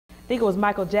think it was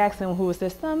Michael Jackson who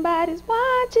said, somebody's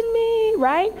watching me,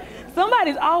 right?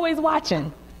 Somebody's always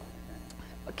watching.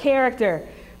 Character.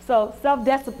 So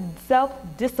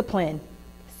self-discipline,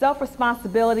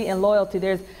 self-responsibility, and loyalty.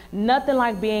 There's nothing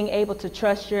like being able to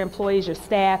trust your employees, your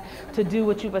staff, to do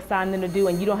what you've assigned them to do,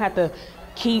 and you don't have to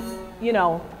keep,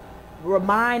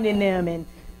 reminding them and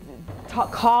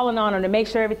calling on them to make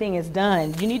sure everything is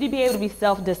done. You need to be able to be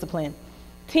self-disciplined.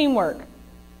 Teamwork.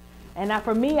 And now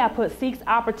for me, I put seeks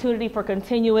opportunity for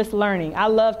continuous learning. I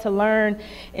love to learn,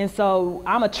 and so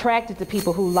I'm attracted to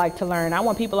people who like to learn. I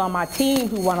want people on my team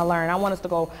who want to learn. I want us to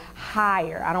go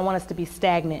higher. I don't want us to be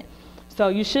stagnant. So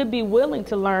you should be willing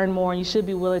to learn more, and you should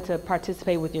be willing to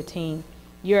participate with your team.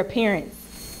 Your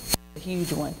appearance, a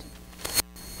huge one.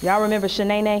 Y'all remember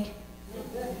Shanae?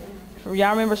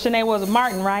 Y'all remember Shanae was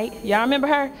Martin, right? Y'all remember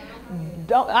her?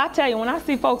 I tell you, when I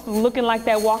see folks looking like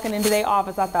that walking into their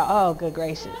office, I thought, oh, good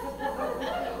gracious.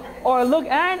 Or look,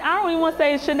 I don't even want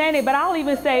to say Shanae, but I'll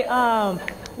even say,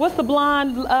 what's the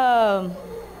blonde,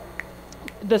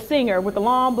 the singer with the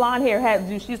long blonde hair,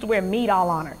 she used to wear meat all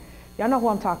on her. Y'all know who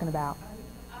I'm talking about.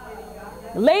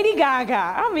 Lady Gaga.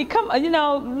 I mean,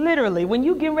 literally, when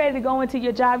you get ready to go into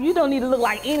your job, you don't need to look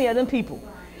like any of them people.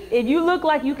 If you look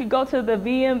like you could go to the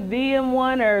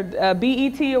VM1 or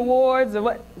BET Awards or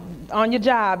what on your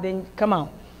job, then come on,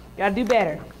 you gotta do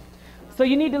better. So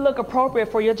you need to look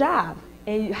appropriate for your job.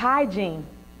 And hygiene,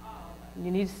 you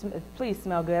need to please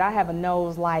smell good. I have a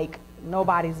nose like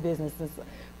nobody's business.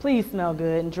 Please smell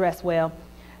good and dress well.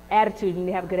 Attitude, you need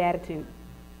to have a good attitude.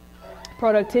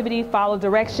 Productivity, follow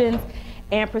directions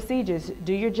and procedures.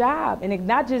 Do your job, and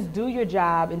not just do your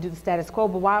job and do the status quo,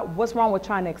 but what's wrong with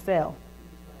trying to excel?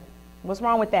 What's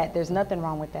wrong with that? There's nothing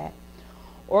wrong with that.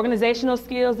 Organizational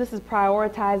skills, this is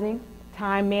prioritizing,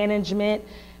 time management,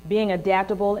 being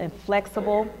adaptable and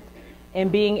flexible,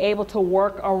 and being able to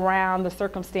work around the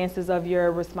circumstances of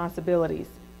your responsibilities.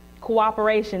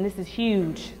 Cooperation, this is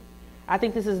huge. I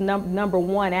think this is number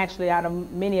one actually out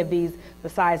of many of these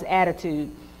besides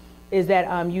attitude, is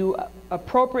that you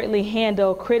appropriately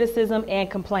handle criticism and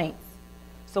complaints.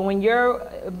 So when your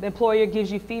employer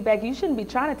gives you feedback, you shouldn't be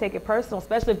trying to take it personal,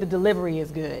 especially if the delivery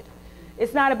is good.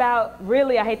 It's not about,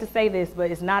 really, I hate to say this, but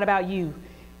it's not about you.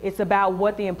 It's about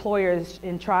what the employer is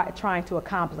trying to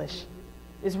accomplish.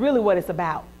 It's really what it's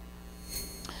about.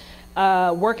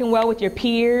 Working well with your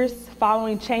peers,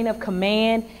 following chain of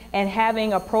command, and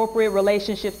having appropriate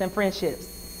relationships and friendships.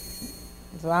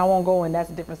 So I won't go in, that's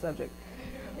a different subject.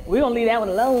 We're gonna leave that one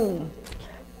alone.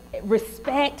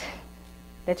 Respect,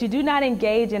 that you do not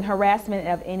engage in harassment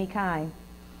of any kind,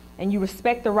 and you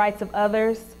respect the rights of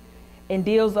others, and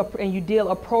you deal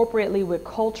appropriately with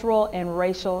cultural and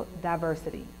racial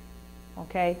diversity,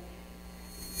 okay?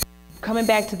 Coming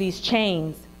back to these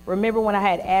chains, remember when I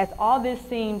had asked, all this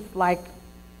seems like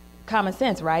common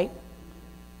sense, right?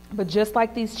 But just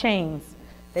like these chains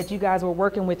that you guys were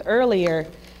working with earlier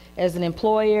as an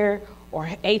employer or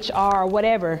HR or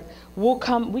whatever,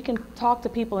 we can talk to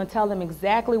people and tell them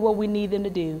exactly what we need them to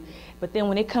do. But then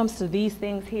when it comes to these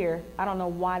things here, I don't know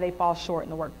why they fall short in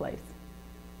the workplace.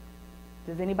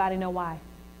 Does anybody know why?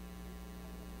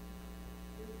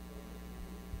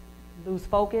 Lose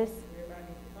focus.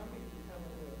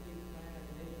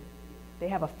 They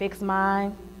have a fixed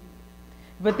mind.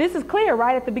 But this is clear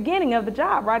right at the beginning of the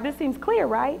job, right? This seems clear,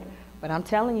 right? But I'm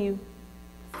telling you,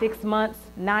 6 months,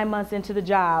 9 months into the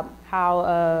job,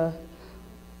 how,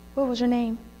 what was your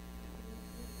name?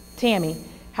 Tammy.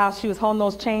 How she was holding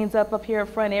those chains up here in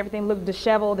front, everything looked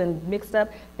disheveled and mixed up.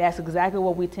 That's exactly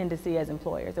what we tend to see as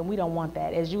employers, and we don't want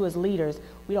that. As you as leaders,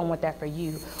 we don't want that for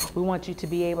you. We want you to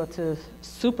be able to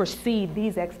supersede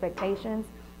these expectations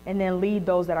and then lead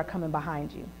those that are coming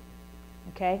behind you.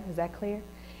 Okay, is that clear?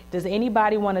 Does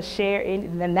anybody want to share?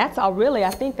 And that's all really,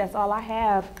 I think that's all I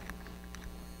have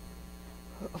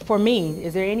for me.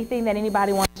 Is there anything that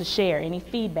anybody wants to share? Any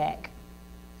feedback?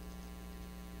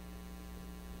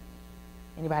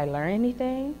 Anybody learn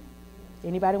anything?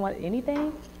 Anybody want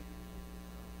anything?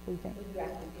 What do you think?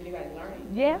 Anybody learning?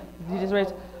 Yeah. You just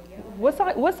raised.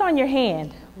 What's on your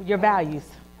hand? Your values.